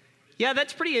 Yeah,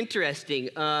 that's pretty interesting.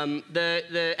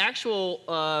 The actual,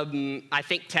 I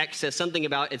think, text says something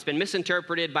about it's been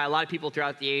misinterpreted by a lot of people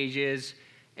throughout the ages.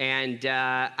 And do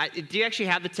you actually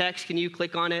have the text? Can you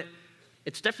click on it?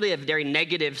 It's definitely a very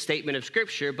negative statement of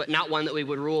Scripture, but not one that we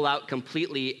would rule out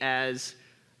completely as,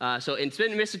 so it's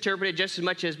been misinterpreted just as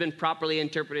much as been properly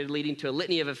interpreted, leading to a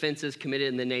litany of offenses committed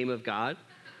in the name of God.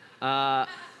 Why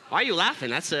are you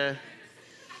laughing? That's like,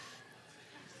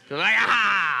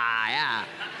 yeah.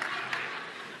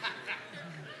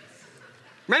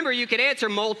 Remember, you could answer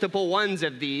multiple ones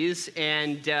of these,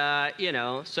 and,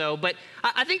 but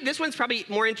I think this one's probably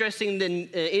more interesting than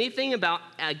anything about,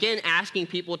 again, asking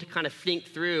people to kind of think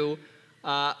through.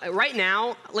 Right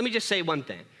now, let me just say one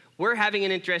thing. We're having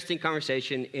an interesting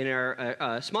conversation in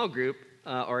our small group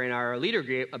or in our leader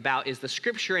group about, is the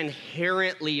scripture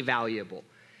inherently valuable?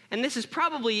 And this is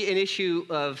probably an issue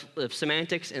of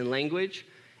semantics and language.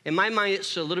 In my mind,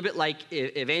 it's a little bit like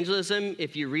evangelism.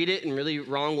 If you read it in really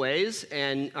wrong ways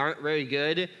and aren't very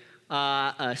good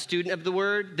a student of the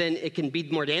word, then it can be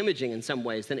more damaging in some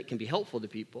ways than it can be helpful to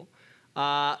people.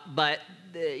 It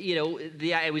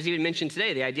was even mentioned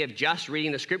today, the idea of just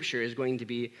reading the scripture is going to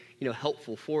be,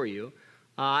 helpful for you.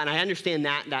 And I understand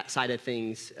that side of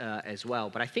things as well.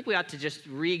 But I think we ought to just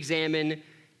re-examine,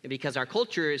 because our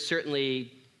culture is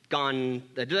certainly gone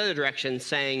the other direction,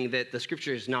 saying that the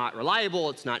scripture is not reliable,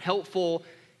 it's not helpful,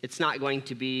 it's not going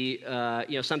to be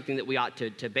something that we ought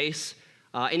to base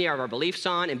any of our beliefs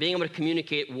on, and being able to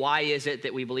communicate why is it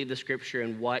that we believe the scripture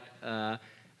and what the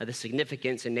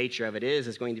significance and nature of it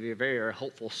is going to be a very, very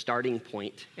helpful starting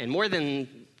point. And more than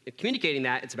communicating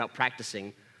that, it's about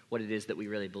practicing what it is that we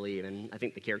really believe. And I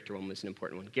think the character one was an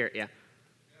important one. Garrett, yeah?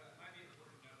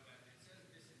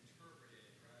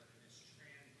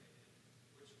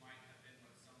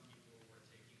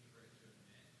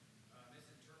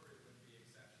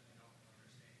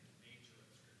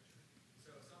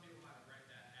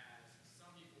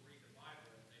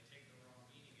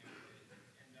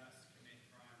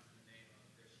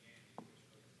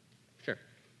 Sure.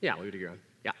 Yeah, we would agree on.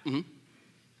 Yeah. Mm-hmm.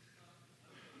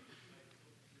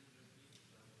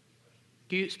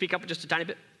 Can you speak up just a tiny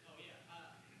bit? Oh, yeah.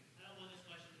 I don't want this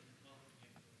question. Well,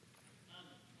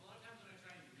 a lot of times when I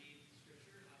try and read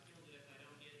scripture, I feel that if I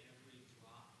don't get every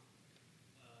drop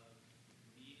of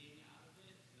meaning out of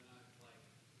it, then I've, failed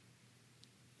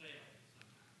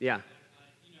somehow. Yeah.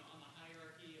 On the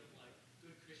hierarchy of,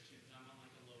 good Christians, I'm on,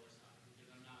 the lower side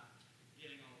because I'm not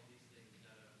getting all of these things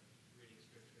out of reading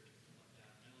scripture and stuff like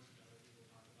that. And I listen to other people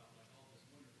talk about, all this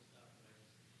wonderful stuff,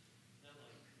 but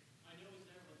I know it's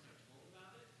there once I've told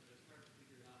about it, but it's hard to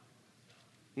figure it out for myself.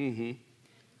 Mm-hmm.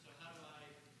 So how do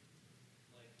I,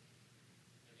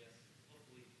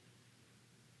 hopefully...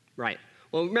 Right.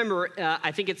 Well, remember,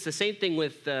 I think it's the same thing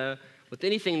with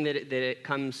anything that it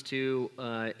comes to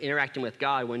interacting with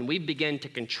God. When we begin to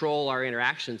control our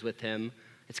interactions with Him,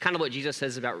 it's kind of what Jesus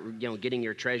says about getting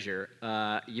your treasure.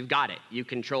 You've got it. You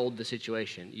controlled the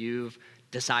situation. You've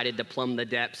decided to plumb the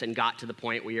depths and got to the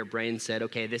point where your brain said,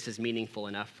 okay, this is meaningful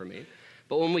enough for me.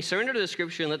 But when we surrender to the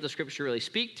scripture and let the scripture really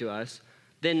speak to us,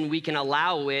 then we can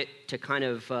allow it to kind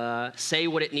of say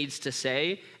what it needs to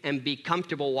say and be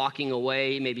comfortable walking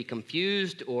away, maybe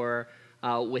confused or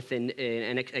with an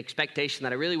expectation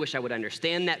that I really wish I would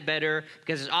understand that better,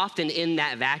 because it's often in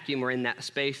that vacuum or in that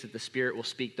space that the Spirit will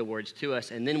speak the words to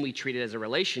us, and then we treat it as a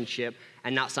relationship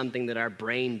and not something that our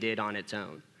brain did on its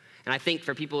own. And I think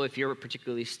for people, if you're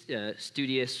particularly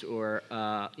studious or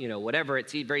whatever,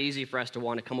 it's very easy for us to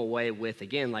want to come away with,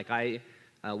 again, like I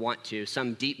want to,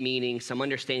 some deep meaning, some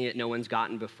understanding that no one's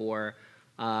gotten before.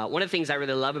 One of the things I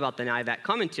really love about the NIVAC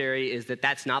commentary is that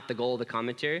that's not the goal of the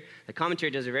commentary. The commentary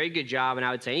does a very good job, and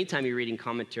I would say anytime you're reading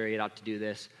commentary, it ought to do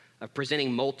this, of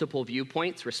presenting multiple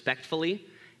viewpoints respectfully,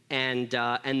 and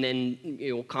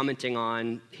then commenting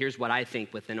on, here's what I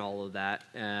think within all of that,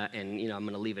 and I'm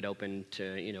going to leave it open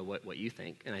to what you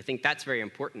think. And I think that's very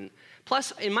important.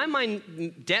 Plus, in my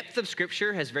mind, depth of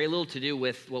Scripture has very little to do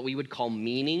with what we would call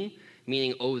meaning,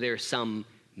 meaning, there's some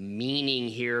meaning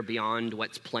here beyond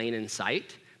what's plain in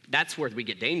sight. That's where we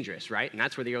get dangerous, right? And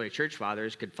that's where the early church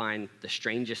fathers could find the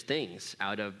strangest things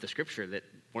out of the Scripture that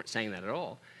weren't saying that at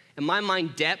all. In my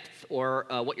mind, depth, or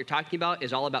what you're talking about,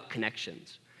 is all about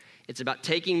connections. It's about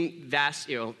taking vast,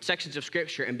 sections of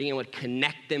Scripture and being able to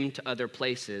connect them to other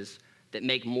places that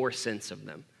make more sense of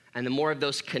them. And the more of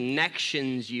those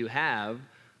connections you have,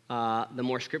 the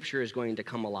more Scripture is going to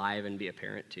come alive and be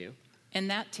apparent to you. And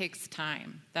that takes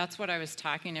time. That's what I was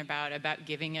talking about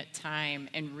giving it time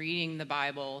and reading the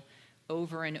Bible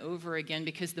over and over again,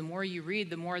 because the more you read,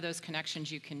 the more those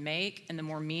connections you can make and the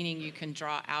more meaning you can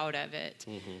draw out of it.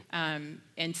 Mm-hmm.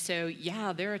 And so,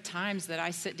 there are times that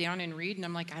I sit down and read and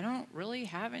I'm like, I don't really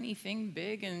have anything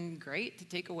big and great to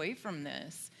take away from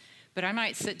this. But I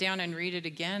might sit down and read it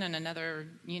again in another,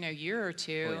 year or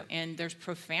two, and there's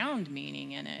profound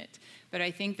meaning in it. But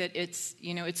I think that it's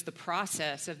the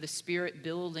process of the Spirit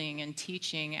building and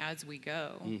teaching as we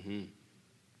go. Mm-hmm.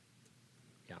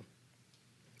 Yeah.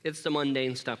 It's the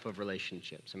mundane stuff of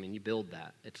relationships. I mean, you build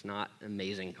that. It's not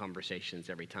amazing conversations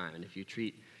every time. And if you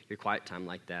treat your quiet time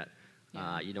like that,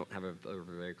 Yeah. You don't have a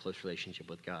very close relationship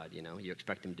with God. You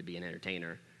expect him to be an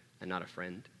entertainer and not a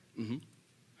friend. Mm-hmm.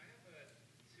 I have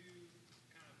two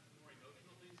kind of more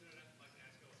emotional things that I'd like to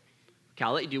ask y'all to speak to.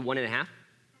 Cal, let you do 1.5. Okay. The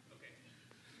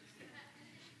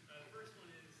first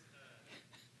one is,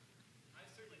 I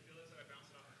certainly feel this, and I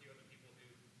bounced it off a few other people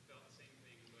who felt the same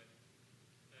thing, but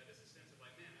just a sense of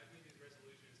like, man, I've made these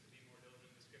resolutions to be more diligent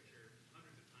in the scripture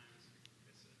hundreds of times.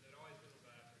 It always fizzles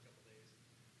out after a couple days.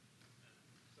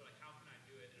 So like, how can I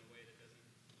do it in a way that doesn't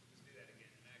just do that again?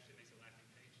 And it actually makes a lasting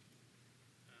change.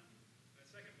 The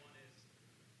second one is,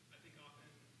 I think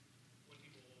often when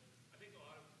people, I think a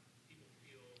lot of people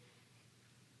feel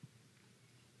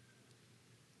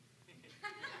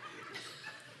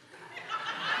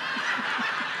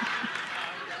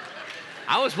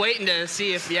I was waiting to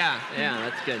see if, yeah,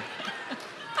 that's good.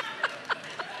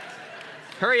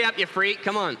 Hurry up, you freak.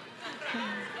 Come on.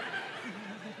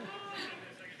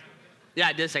 Yeah,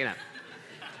 I did second half.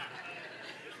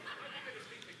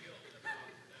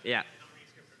 Yeah.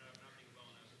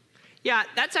 Yeah,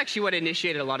 that's actually what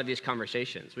initiated a lot of these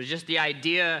conversations, was just the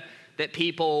idea that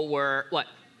people were, what?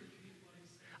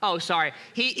 Oh, sorry.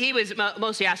 He was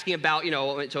mostly asking about,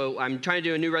 so I'm trying to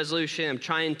do a new resolution. I'm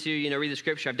trying to, read the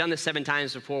scripture. I've done this 7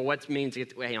 times before. What means, how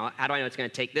do I know it's going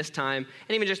to take this time?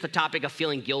 And even just the topic of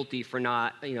feeling guilty for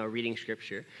not, reading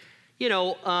scripture.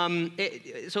 So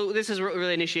this has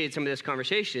really initiated some of this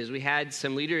conversation. Is we had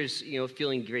some leaders,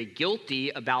 feeling very guilty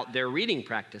about their reading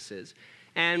practices.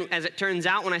 And as it turns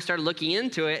out, when I started looking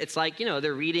into it, it's like,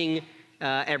 they're reading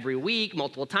every week,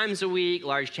 multiple times a week,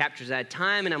 large chapters at a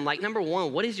time. And I'm like, number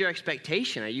one, what is your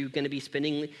expectation? Are you going to be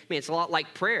spending, it's a lot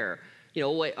like prayer.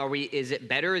 Is it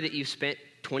better that you spent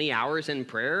 20 hours in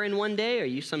prayer in one day? Are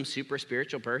you some super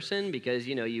spiritual person because,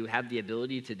 you have the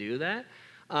ability to do that?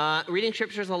 Reading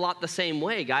scripture is a lot the same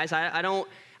way, guys.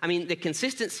 The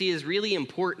consistency is really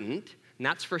important, and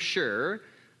that's for sure.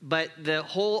 But the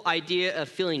whole idea of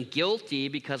feeling guilty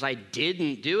because I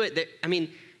didn't do it,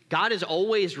 God is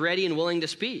always ready and willing to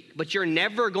speak, but you're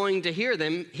never going to hear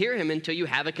him until you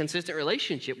have a consistent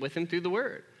relationship with him through the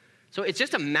word. So it's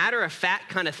just a matter of fact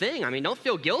kind of thing. Don't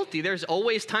feel guilty. There's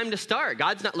always time to start.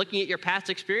 God's not looking at your past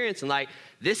experience and like,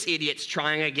 this idiot's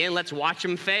trying again. Let's watch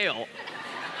him fail.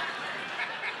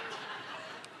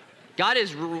 God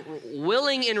is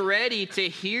willing and ready to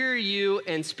hear you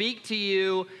and speak to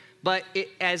you, but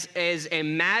as a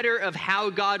matter of how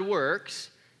God works,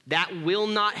 that will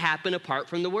not happen apart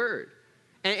from the Word.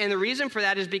 And the reason for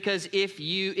that is because if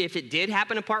it did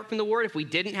happen apart from the Word, if we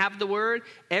didn't have the Word,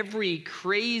 every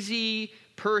crazy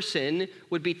person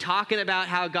would be talking about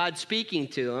how God's speaking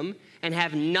to them and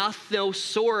have no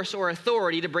source or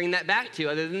authority to bring that back to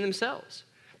other than themselves.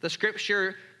 The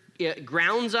Scripture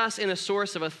grounds us in a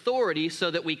source of authority so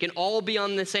that we can all be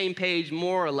on the same page,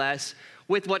 more or less,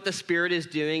 with what the Spirit is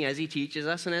doing as He teaches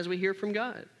us and as we hear from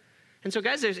God. And so,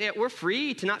 guys, we're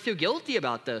free to not feel guilty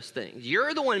about those things.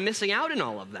 You're the one missing out in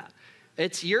all of that.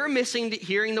 You're missing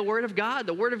hearing the Word of God.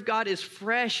 The Word of God is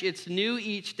fresh. It's new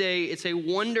each day. It's a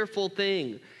wonderful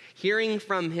thing. Hearing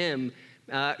from Him,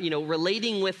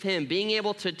 relating with Him, being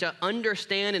able to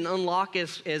understand and unlock,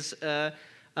 as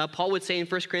Paul would say in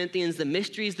 1 Corinthians, the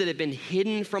mysteries that have been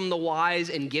hidden from the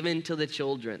wise and given to the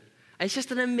children. It's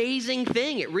just an amazing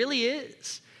thing. It really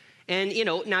is. And,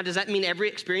 now does that mean every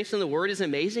experience in the Word is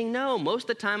amazing? No. Most of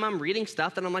the time I'm reading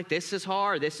stuff that I'm like, this is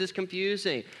hard. This is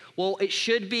confusing. Well, it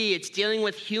should be. It's dealing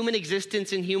with human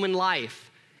existence and human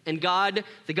life. And God,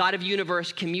 the God of the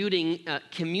universe,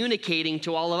 communicating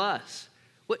to all of us.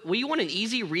 Well, you want an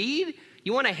easy read?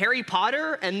 You want a Harry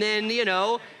Potter? And then,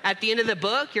 at the end of the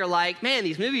book, you're like, man,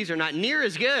 these movies are not near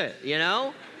as good,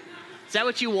 Is that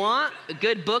what you want? A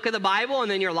good book of the Bible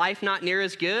and then your life not near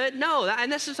as good? No,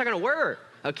 and that's just not going to work.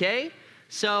 Okay?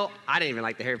 So, I didn't even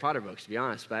like the Harry Potter books, to be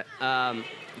honest, but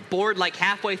bored like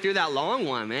halfway through that long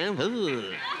one, man.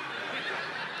 Ooh.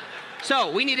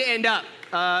 So, we need to end up.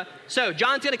 So,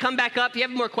 John's going to come back up. If you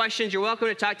have more questions, you're welcome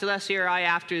to talk to Leslie or I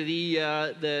after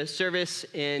the service,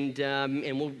 and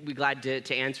we'll be glad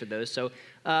to answer those. So,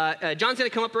 John's going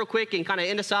to come up real quick and kind of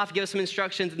end us off, give us some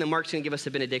instructions, and then Mark's going to give us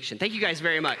a benediction. Thank you guys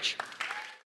very much.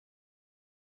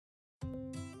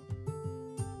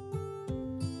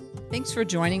 Thanks for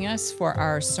joining us for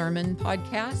our sermon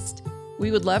podcast. We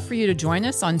would love for you to join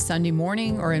us on Sunday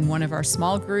morning or in one of our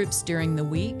small groups during the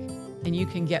week. And you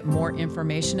can get more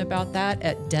information about that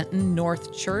at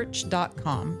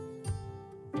dentonnorthchurch.com.